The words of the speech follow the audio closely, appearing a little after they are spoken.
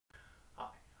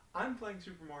I'm playing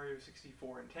Super Mario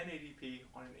 64 in 1080p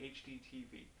on an HD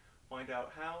TV. Find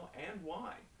out how and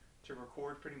why to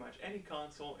record pretty much any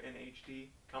console in HD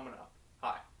coming up.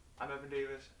 Hi, I'm Evan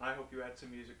Davis, and I hope you add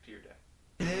some music to your day.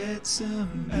 Add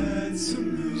some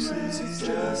music,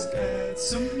 just add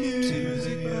some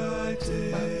music.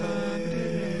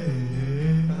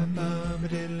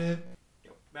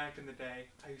 Back in the day,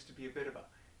 I used to be a bit of a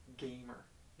gamer,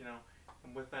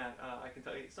 and with that, I can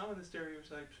tell you some of the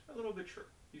stereotypes are a little bit true.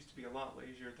 Used to be a lot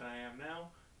lazier than I am now.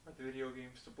 Are the video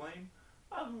games to blame?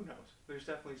 Who knows? There's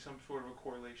definitely some sort of a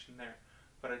correlation there.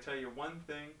 But I tell you one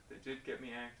thing that did get me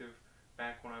active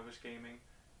back when I was gaming,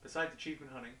 besides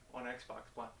achievement hunting on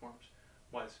Xbox platforms,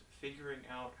 was figuring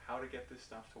out how to get this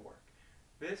stuff to work.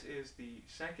 This is the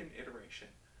second iteration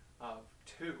of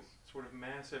two sort of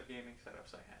massive gaming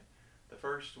setups I had. The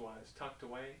first was tucked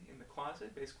away in the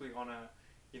closet, basically on a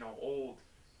old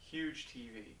huge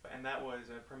TV, and that was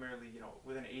primarily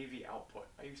with an AV output.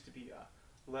 I used to be a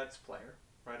Let's Player,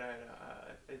 right? I had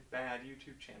a bad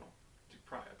YouTube channel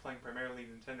playing primarily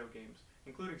Nintendo games,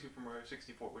 including Super Mario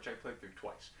 64, which I played through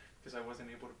twice because I wasn't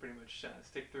able to pretty much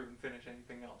stick through and finish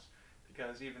anything else.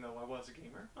 Because even though I was a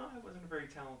gamer, I wasn't a very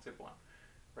talented one,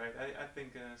 right? I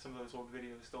think some of those old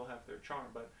videos still have their charm,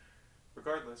 but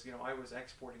regardless, I was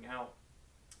exporting out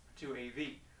to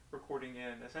AV, recording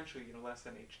in essentially less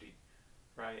than HD,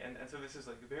 right? And so this is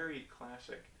like very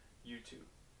classic YouTube,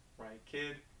 right?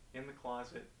 Kid in the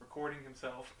closet recording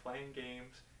himself playing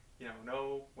games,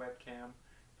 no webcam,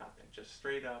 nothing, just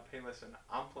straight up, hey listen,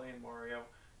 I'm playing Mario,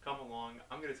 come along,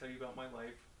 I'm going to tell you about my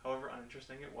life, however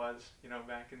uninteresting it was,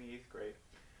 back in the 8th grade.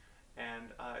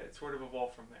 And it sort of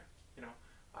evolved from there.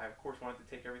 I of course wanted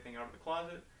to take everything out of the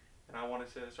closet, and I wanted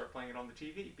to start playing it on the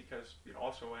TV because,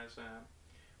 also as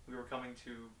we were coming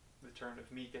to the turn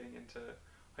of me getting into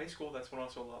high school, that's when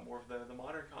also a lot more of the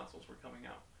modern consoles were coming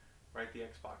out, right? The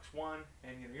Xbox One,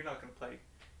 and you're not going to play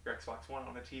your Xbox One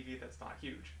on a TV that's not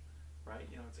huge, right?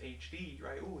 It's HD,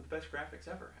 right? Ooh, the best graphics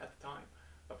ever at the time.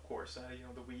 Of course,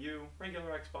 the Wii U,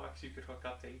 regular Xbox, you could hook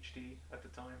up to HD at the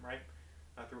time, right?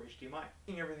 Through HDMI.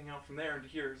 Taking everything out from there into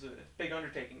here is a big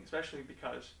undertaking, especially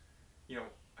because,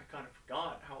 I kind of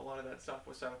forgot how a lot of that stuff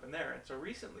was set up in there. And so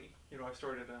recently, I've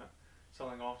started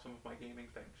selling off some of my gaming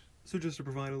things. So just to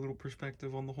provide a little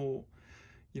perspective on the whole,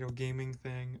 gaming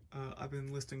thing, I've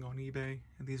been listing on eBay,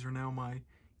 and these are now my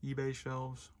eBay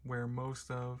shelves where most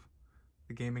of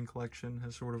the gaming collection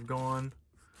has sort of gone.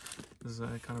 This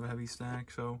is kind of a heavy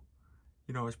stack, so,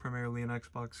 I was primarily an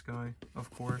Xbox guy, of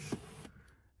course.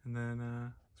 And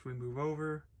then, as we move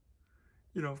over,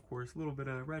 of course, a little bit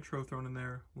of retro thrown in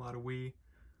there, a lot of Wii,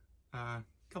 a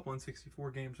couple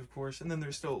N64 games, of course, and then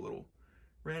there's still a little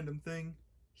random thing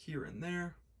here and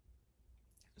there.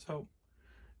 So,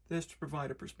 this to provide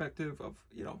a perspective of,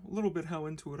 a little bit how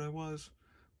into it I was.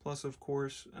 Plus, of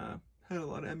course, had a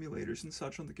lot of emulators and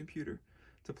such on the computer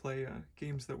to play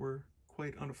games that were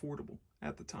quite unaffordable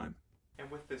at the time.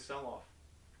 And with this sell-off,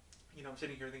 I'm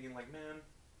sitting here thinking like, man,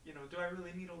 do I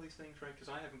really need all these things, right? Because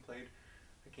I haven't played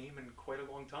a game in quite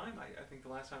a long time. I think the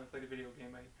last time I played a video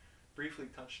game, I briefly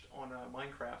touched on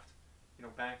Minecraft,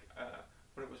 back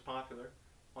when it was popular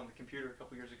on the computer a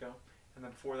couple years ago. And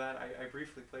then before that, I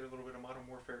briefly played a little bit of Modern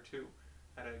Warfare 2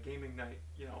 at a gaming night,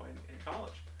 in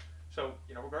college. So,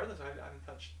 regardless, I haven't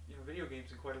touched, video games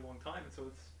in quite a long time, and so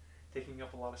it's taking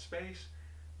up a lot of space.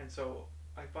 And so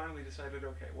I finally decided,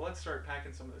 okay, well, let's start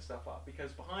packing some of this stuff up,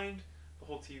 because behind the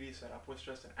whole TV setup was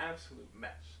just an absolute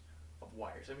mess of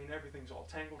wires. I mean, everything's all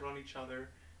tangled on each other.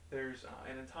 There's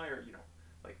an entire,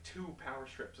 like 2 power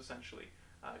strips, essentially,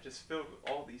 just filled with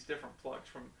all these different plugs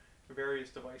from various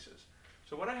devices.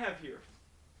 So what I have here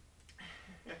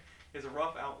is a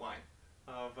rough outline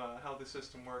of how the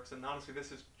system works, and honestly,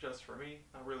 this is just for me,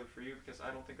 not really for you, because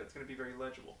I don't think that's going to be very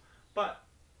legible. But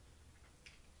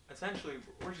essentially,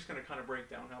 we're just going to kind of break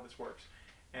down how this works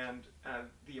and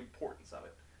the importance of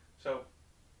it. So,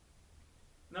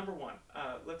 number one,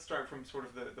 let's start from sort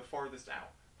of the farthest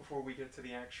out before we get to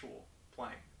the actual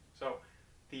playing. So,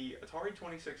 the Atari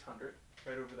 2600,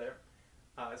 right over there,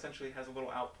 essentially has a little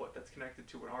output that's connected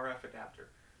to an RF adapter.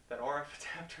 That RF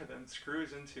adapter then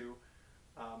screws into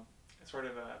sort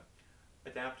of a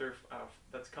adapter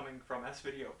that's coming from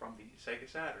S-Video from the Sega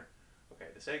Saturn.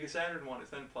 Okay, the Sega Saturn one is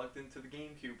then plugged into the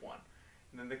GameCube one,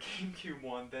 and then the GameCube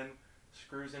one then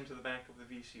screws into the back of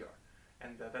the VCR.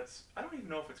 And that's, I don't even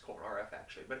know if it's called RF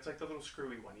actually, but it's like the little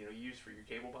screwy one, you use for your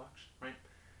cable box, right?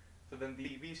 So then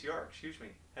the VCR,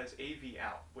 has AV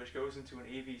out, which goes into an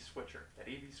AV switcher. That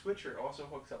AV switcher also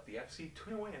hooks up the FC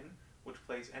Twin, which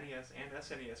plays NES and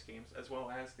SNES games, as well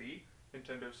as the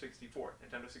Nintendo 64.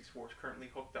 Nintendo 64 is currently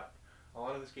hooked up. A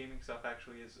lot of this gaming stuff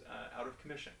actually is out of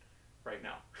commission right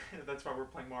now. That's why we're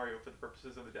playing Mario for the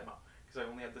purposes of the demo, because I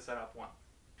only had to set up one.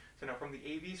 So now from the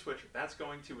AV switcher, that's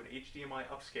going to an HDMI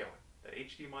upscaler. That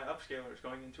HDMI upscaler is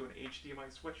going into an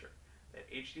HDMI switcher. That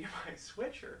HDMI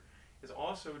switcher is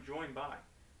also joined by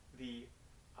the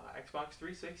Xbox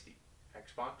 360,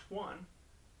 Xbox One,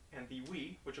 and the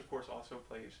Wii, which of course also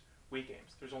plays Wii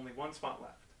games. There's only one spot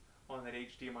left on that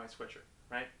HDMI switcher,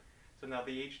 right? So now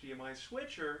the HDMI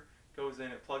switcher goes in,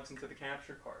 it plugs into the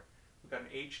capture card. We've got an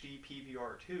HD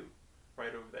PVR2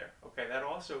 right over there. Okay, that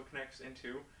also connects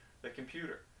into the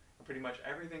computer. And pretty much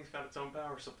everything's got its own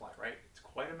power supply, right? It's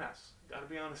quite a mess, gotta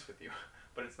be honest with you.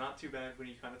 But it's not too bad when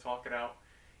you kind of talk it out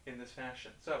in this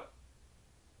fashion. So,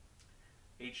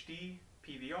 HD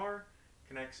PVR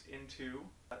connects into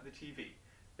the TV.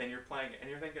 Then you're playing it, and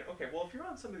you're thinking, okay, well, if you're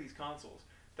on some of these consoles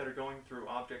that are going through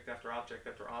object after object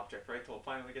after object, right, till it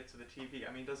finally gets to the TV,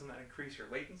 I mean, doesn't that increase your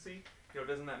latency? You know,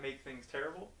 doesn't that make things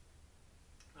terrible?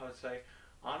 I would say,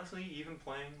 honestly, even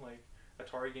playing like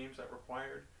Atari games that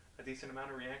required a decent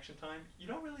amount of reaction time, you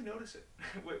don't really notice it,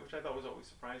 which I thought was always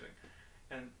surprising.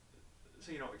 And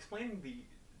so, you know, explaining the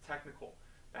technical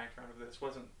background of this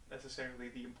wasn't necessarily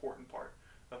the important part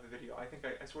of the video. I think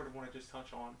I sort of want to just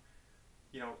touch on,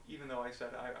 you know, even though I said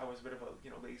I was a bit of a, you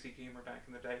know, lazy gamer back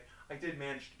in the day, I did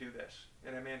manage to do this,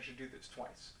 and I managed to do this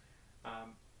twice.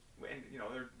 And, you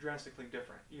know, they're drastically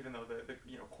different, even though the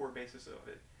you know, core basis of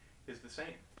it is the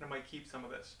same. And I might keep some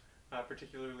of this,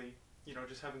 particularly, you know,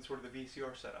 just having sort of the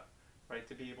VCR setup, right,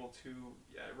 to be able to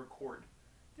record,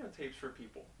 you know, tapes for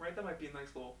people, right? That might be a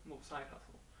nice little side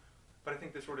hustle. But I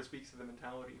think this sort of speaks to the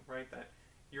mentality, right, that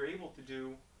you're able to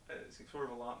do sort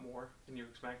of a lot more than you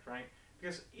expect, right?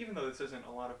 Because even though this isn't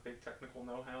a lot of big technical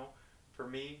know-how, for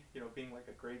me, you know, being like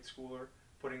a grade schooler,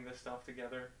 putting this stuff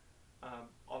together,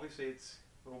 obviously it's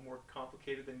a little more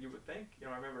complicated than you would think. You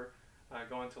know, I remember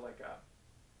going to like a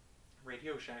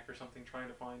Radio Shack or something, trying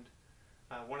to find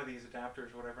one of these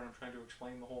adapters or whatever, and I'm trying to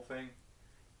explain the whole thing,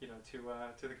 you know,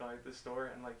 to the guy at the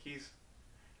store, and like he's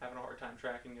having a hard time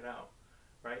tracking it out,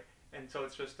 right? And so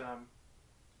it's just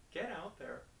get out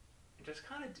there and just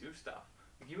kind of do stuff.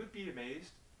 Like, you would be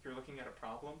amazed if you're looking at a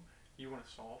problem, you want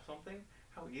to solve something,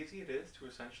 how easy it is to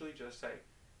essentially just say,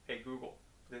 hey Google,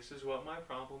 this is what my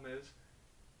problem is,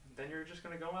 and then you're just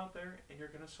going to go out there and you're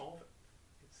going to solve it.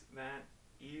 It's that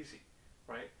easy,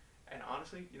 right? And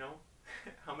honestly, you know,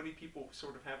 how many people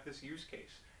sort of have this use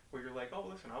case where you're like, oh,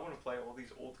 listen, I want to play all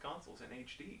these old consoles in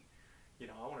HD. You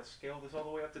know, I want to scale this all the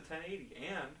way up to 1080,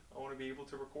 and I want to be able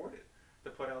to record it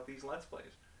to put out these Let's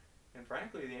Plays. And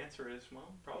frankly, the answer is,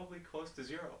 well, probably close to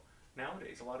zero.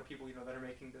 Nowadays, a lot of people, you know, that are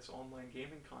making this online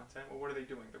gaming content, well, what are they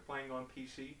doing? They're playing on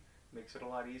PC, makes it a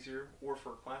lot easier, or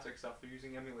for classic stuff, they're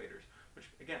using emulators, which,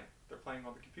 again, they're playing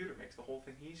on the computer, makes the whole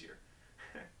thing easier.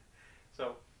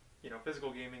 So, you know,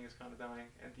 physical gaming is kind of dying,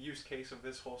 and the use case of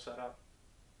this whole setup,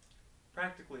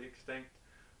 practically extinct,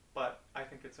 but I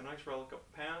think it's a nice relic of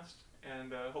the past,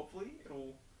 and hopefully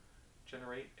it'll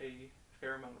generate a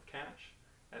fair amount of cash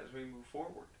as we move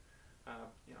forward.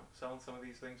 You know, selling some of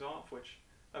these things off, which,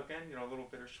 again, you know, a little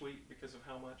bittersweet because of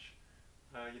how much,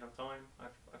 you know, time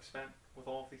I've spent with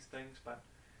all of these things, but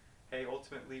hey,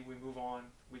 ultimately we move on,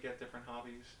 we get different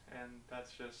hobbies, and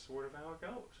that's just sort of how it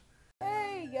goes.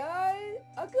 Hey guys,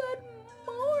 a good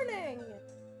morning!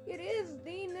 It is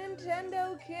the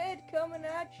Nintendo Kid coming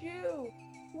at you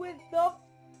with the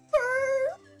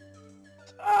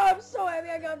first... Oh, I'm so happy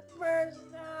I got first!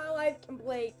 Life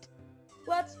complete.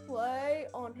 Let's Play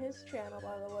on his channel,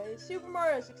 by the way. Super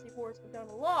Mario 64 has been done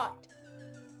a lot.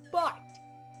 But,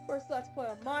 first Let's Play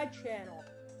on my channel.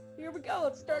 Here we go,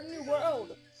 let's start a new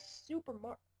world. Super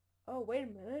Mario... Oh, wait a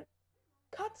minute.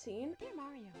 Cutscene? Dear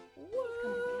Mario, What?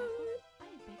 please come to the castle. I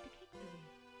have baked a cake for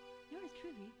you. Yours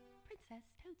truly, Princess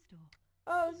Toadstool.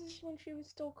 Oh, this is when she was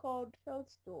still called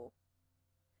Toadstool.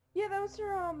 Yeah, that was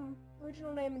her,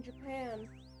 original name in Japan.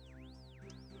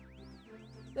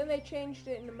 Then they changed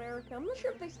it in America. I'm not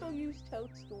sure if they still use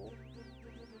Toadstool,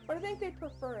 but I think they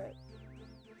prefer it.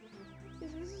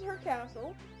 This is her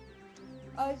castle.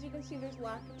 As you can see, there's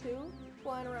Lakitu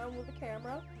flying around with a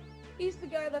camera. He's the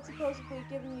guy that's supposedly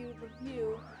giving you the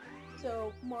view,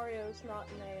 so Mario's not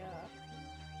in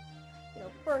a, you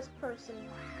know, first-person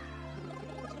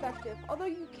perspective. Although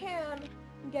you can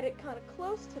get it kind of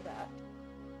close to that.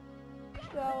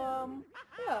 So,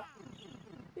 yeah.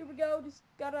 Here we go, just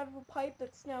got out of a pipe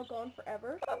that's now gone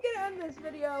forever. I'm gonna end this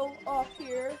video off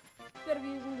here, instead of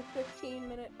using the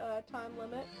 15-minute time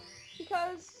limit,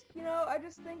 because, you know, I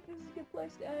just think this is a good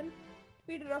place to end.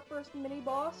 Defeated our first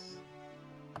mini-boss.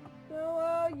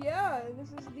 So, yeah, this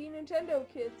is the Nintendo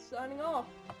Kid signing off.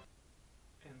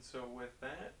 And so with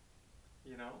that,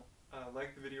 You know,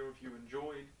 like the video if you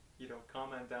enjoyed. You know,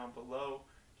 comment down below.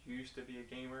 Do you used to be a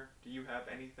gamer? Do you have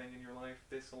anything in your life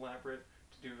this elaborate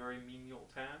to do very menial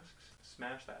tasks?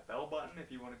 Smash that bell button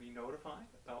if you want to be notified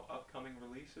about upcoming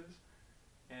releases.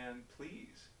 And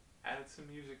please, add some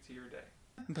music to your day.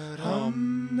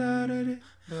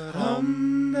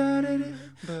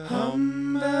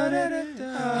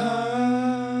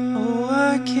 Oh,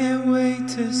 I can't wait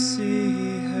to see